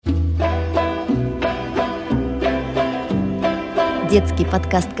Детский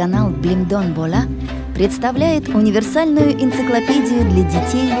подкаст-канал «Блимдон Бола» представляет универсальную энциклопедию для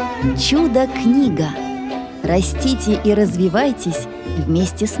детей «Чудо, книга». Растите и развивайтесь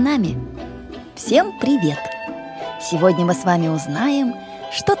вместе с нами. Всем привет! Сегодня мы с вами узнаем,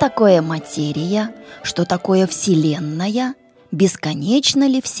 что такое материя, что такое вселенная, бесконечна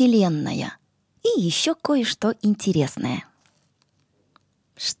ли вселенная и еще кое-что интересное.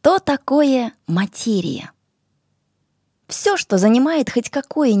 Что такое материя? Все, что занимает хоть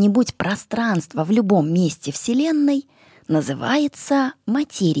какое-нибудь пространство в любом месте Вселенной, называется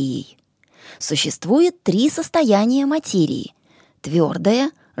материей. Существует 3 состояния материи –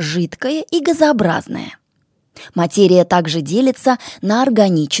 твердая, жидкая и газообразная. Материя также делится на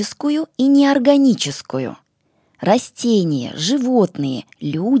органическую и неорганическую. Растения, животные,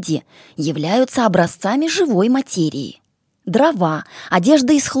 люди являются образцами живой материи. Дрова,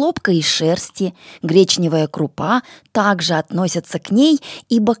 одежда из хлопка и шерсти, гречневая крупа также относятся к ней,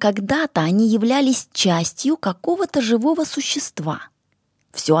 ибо когда-то они являлись частью какого-то живого существа.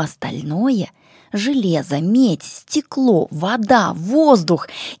 Все остальное – железо, медь, стекло, вода, воздух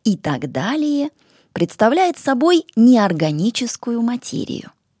и так далее – представляет собой неорганическую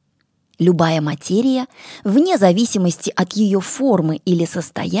материю. Любая материя, вне зависимости от ее формы или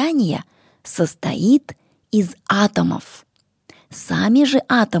состояния, состоит из атомов. Сами же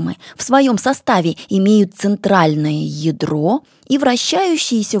атомы в своем составе имеют центральное ядро и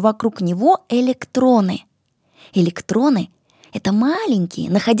вращающиеся вокруг него электроны. Электроны – это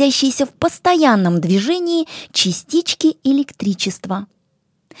маленькие, находящиеся в постоянном движении частички электричества.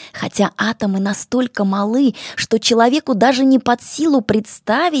 Хотя атомы настолько малы, что человеку даже не под силу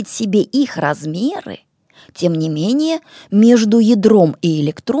представить себе их размеры, тем не менее, между ядром и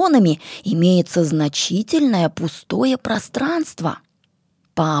электронами имеется значительное пустое пространство.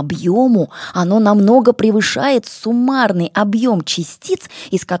 По объему оно намного превышает суммарный объем частиц,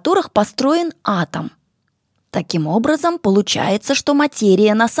 из которых построен атом. Таким образом, получается, что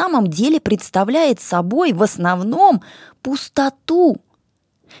материя на самом деле представляет собой в основном пустоту.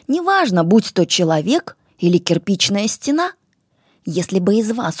 Неважно, будь то человек или кирпичная стена. Если бы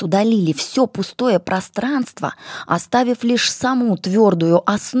из вас удалили все пустое пространство, оставив лишь саму твердую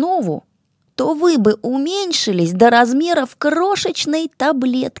основу, то вы бы уменьшились до размеров крошечной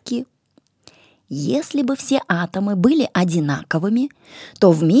таблетки. Если бы все атомы были одинаковыми,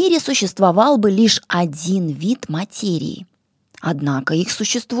 то в мире существовал бы лишь один вид материи. Однако их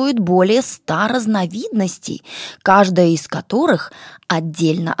существует более 100 разновидностей, каждая из которых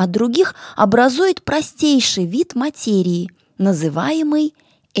отдельно от других образует простейший вид материи, называемый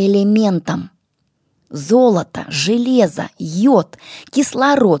элементом. Золото, железо, йод,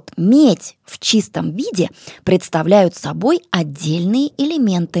 кислород, медь в чистом виде представляют собой отдельные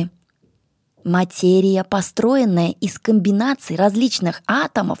элементы. Материя, построенная из комбинаций различных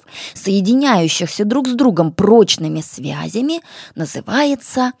атомов, соединяющихся друг с другом прочными связями,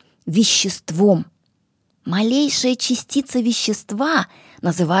 называется веществом. Малейшая частица вещества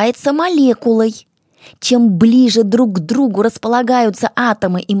называется молекулой. Чем ближе друг к другу располагаются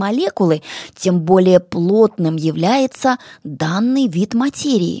атомы и молекулы, тем более плотным является данный вид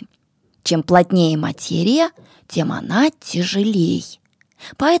материи. Чем плотнее материя, тем она тяжелее.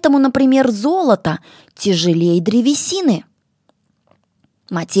 Поэтому, например, золото тяжелее древесины.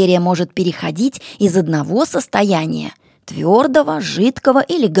 Материя может переходить из одного состояния – твердого, жидкого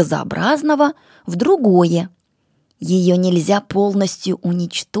или газообразного – в другое. Ее нельзя полностью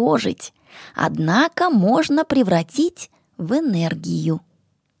уничтожить, однако можно превратить в энергию.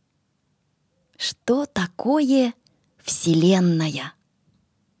 Что такое вселенная?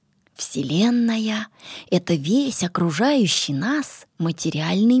 Вселенная – это весь окружающий нас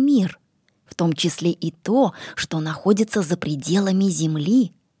материальный мир, в том числе и то, что находится за пределами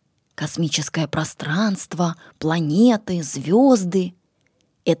Земли. Космическое пространство, планеты, звезды –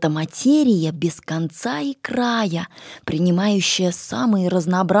 это материя без конца и края, принимающая самые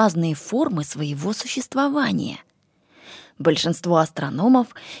разнообразные формы своего существования. Большинство астрономов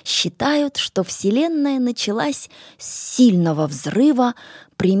считают, что Вселенная началась с сильного взрыва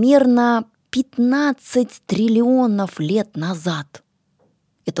примерно 15 триллионов лет назад.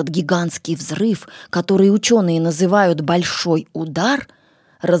 Этот гигантский взрыв, который ученые называют «большой удар»,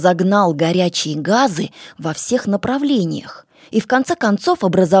 разогнал горячие газы во всех направлениях, и в конце концов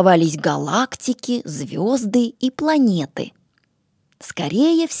образовались галактики, звезды и планеты.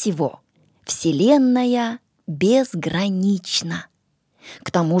 Скорее всего, Вселенная безгранична.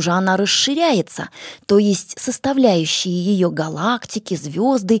 К тому же она расширяется, то есть составляющие ее галактики,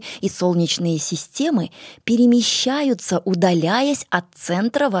 звезды и солнечные системы перемещаются, удаляясь от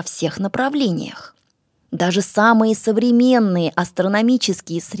центра во всех направлениях. Даже самые современные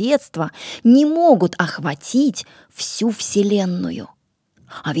астрономические средства не могут охватить всю Вселенную.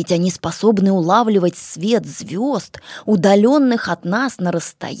 А ведь они способны улавливать свет звезд, удаленных от нас на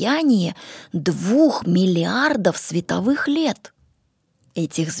расстояние 2 миллиардов световых лет.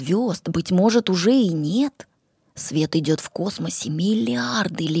 Этих звезд, быть может, уже и нет. Свет идет в космосе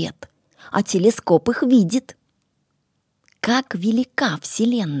миллиарды лет, а телескоп их видит. Как велика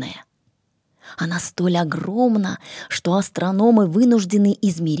Вселенная! Она столь огромна, что астрономы вынуждены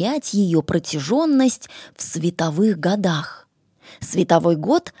измерять ее протяженность в световых годах. Световой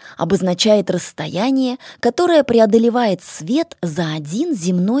год обозначает расстояние, которое преодолевает свет за 1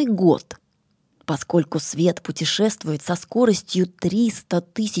 земной год. Поскольку свет путешествует со скоростью 300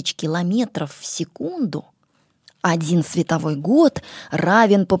 тысяч километров в секунду, 1 световой год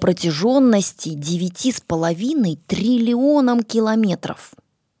равен по протяженности 9,5 триллионам километров.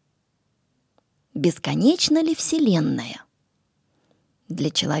 Бесконечна ли Вселенная? Для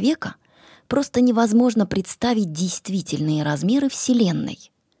человека просто невозможно представить действительные размеры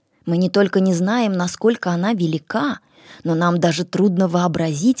Вселенной. Мы не только не знаем, насколько она велика, но нам даже трудно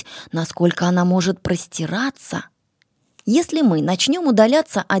вообразить, насколько она может простираться. Если мы начнем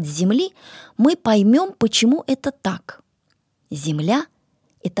удаляться от Земли, мы поймем, почему это так. Земля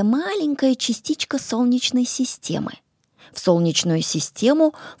 — это маленькая частичка Солнечной системы. В Солнечную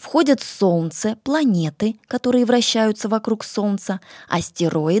систему входят Солнце, планеты, которые вращаются вокруг Солнца,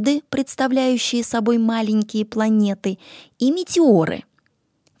 астероиды, представляющие собой маленькие планеты, и метеоры.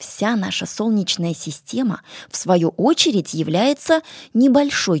 Вся наша Солнечная система, в свою очередь, является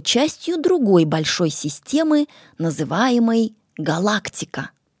небольшой частью другой большой системы, называемой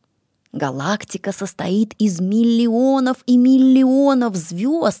галактика. Галактика состоит из миллионов и миллионов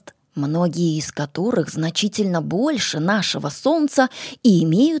звезд, многие из которых значительно больше нашего Солнца и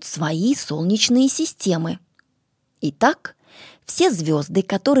имеют свои солнечные системы. Итак, все звезды,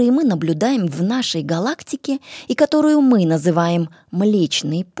 которые мы наблюдаем в нашей галактике и которую мы называем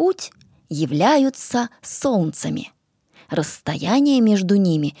Млечный Путь, являются солнцами. Расстояние между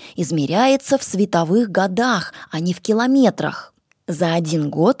ними измеряется в световых годах, а не в километрах. За 1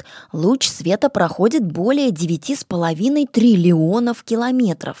 год луч света проходит более 9,5 триллионов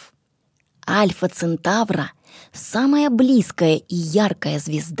километров. Альфа Центавра, самая близкая и яркая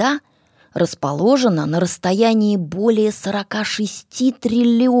звезда, расположена на расстоянии более 46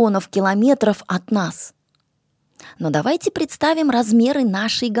 триллионов километров от нас. Но давайте представим размеры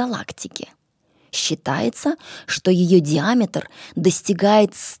нашей галактики. Считается, что ее диаметр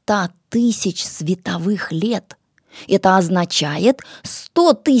достигает 100 тысяч световых лет. Это означает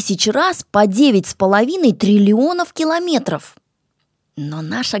 100 тысяч раз по 9,5 триллионов километров. Но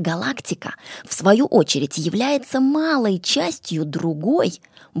наша галактика, в свою очередь, является малой частью другой,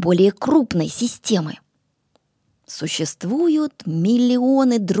 более крупной системы. Существуют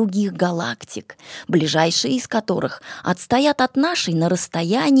миллионы других галактик, ближайшие из которых отстоят от нашей на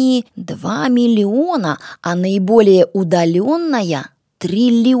расстоянии 2 миллиона, а наиболее удаленная –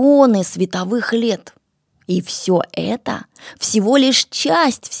 триллионы световых лет. И все это всего лишь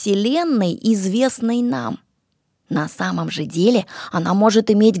часть Вселенной, известной нам. На самом же деле она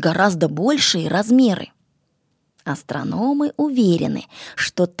может иметь гораздо большие размеры. Астрономы уверены,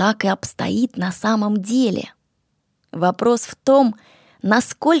 что так и обстоит на самом деле. Вопрос в том,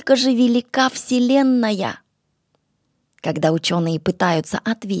 насколько же велика Вселенная. Когда ученые пытаются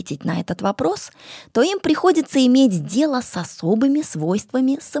ответить на этот вопрос, то им приходится иметь дело с особыми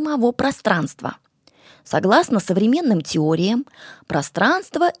свойствами самого пространства. Согласно современным теориям,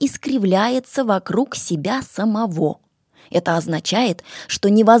 пространство искривляется вокруг себя самого. Это означает, что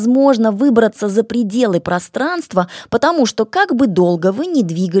невозможно выбраться за пределы пространства, потому что как бы долго вы ни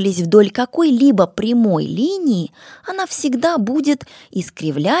двигались вдоль какой-либо прямой линии, она всегда будет,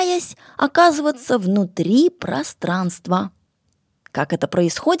 искривляясь, оказываться внутри пространства. Как это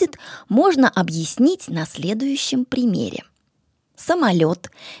происходит, можно объяснить на следующем примере.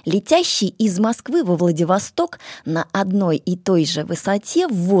 Самолет, летящий из Москвы во Владивосток на одной и той же высоте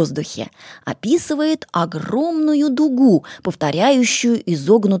в воздухе, описывает огромную дугу, повторяющую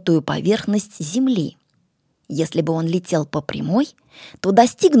изогнутую поверхность Земли. Если бы он летел по прямой, то,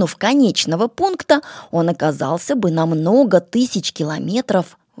 достигнув конечного пункта, он оказался бы на много тысяч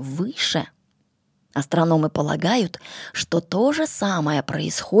километров выше. Астрономы полагают, что то же самое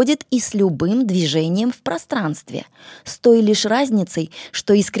происходит и с любым движением в пространстве, с той лишь разницей,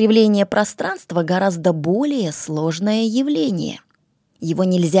 что искривление пространства гораздо более сложное явление. Его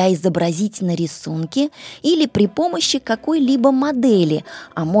нельзя изобразить на рисунке или при помощи какой-либо модели,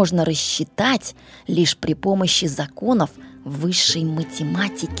 а можно рассчитать лишь при помощи законов высшей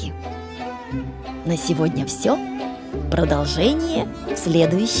математики. На сегодня все. Продолжение в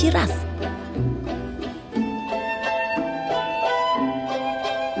следующий раз.